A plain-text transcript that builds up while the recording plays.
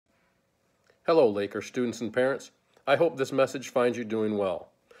Hello, Laker students and parents. I hope this message finds you doing well.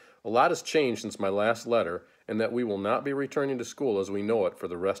 A lot has changed since my last letter, and that we will not be returning to school as we know it for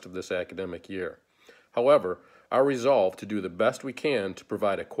the rest of this academic year. However, our resolve to do the best we can to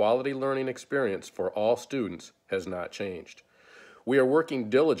provide a quality learning experience for all students has not changed. We are working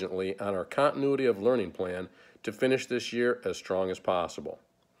diligently on our continuity of learning plan to finish this year as strong as possible.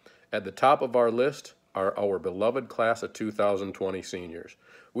 At the top of our list are our beloved class of 2020 seniors.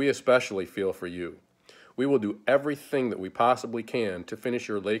 We especially feel for you. We will do everything that we possibly can to finish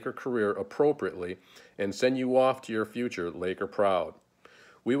your Laker career appropriately and send you off to your future Laker proud.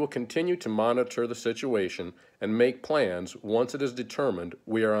 We will continue to monitor the situation and make plans once it is determined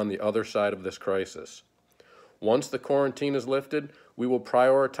we are on the other side of this crisis. Once the quarantine is lifted, we will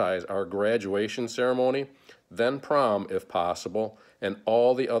prioritize our graduation ceremony, then prom if possible, and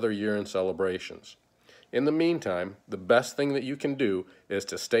all the other year-end celebrations. In the meantime, the best thing that you can do is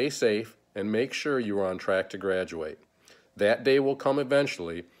to stay safe and make sure you are on track to graduate. That day will come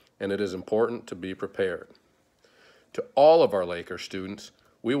eventually, and it is important to be prepared. To all of our Laker students,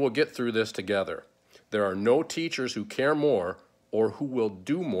 we will get through this together. There are no teachers who care more or who will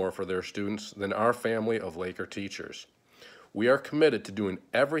do more for their students than our family of Laker teachers. We are committed to doing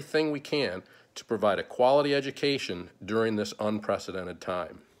everything we can to provide a quality education during this unprecedented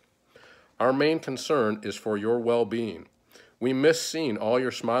time. Our main concern is for your well-being. We miss seeing all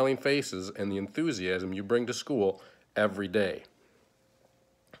your smiling faces and the enthusiasm you bring to school every day.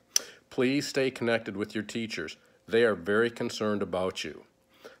 Please stay connected with your teachers. They are very concerned about you.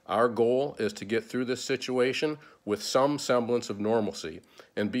 Our goal is to get through this situation with some semblance of normalcy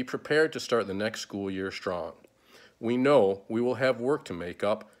and be prepared to start the next school year strong. We know we will have work to make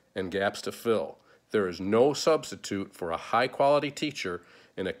up and gaps to fill. There is no substitute for a high-quality teacher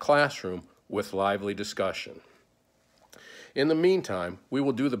in a classroom with lively discussion. In the meantime, we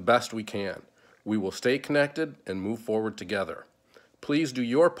will do the best we can. We will stay connected and move forward together. Please do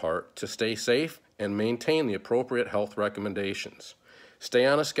your part to stay safe and maintain the appropriate health recommendations. Stay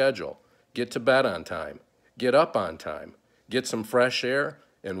on a schedule, get to bed on time, get up on time, get some fresh air,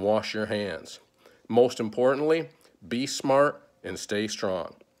 and wash your hands. Most importantly, be smart and stay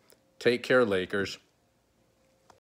strong. Take care, Lakers.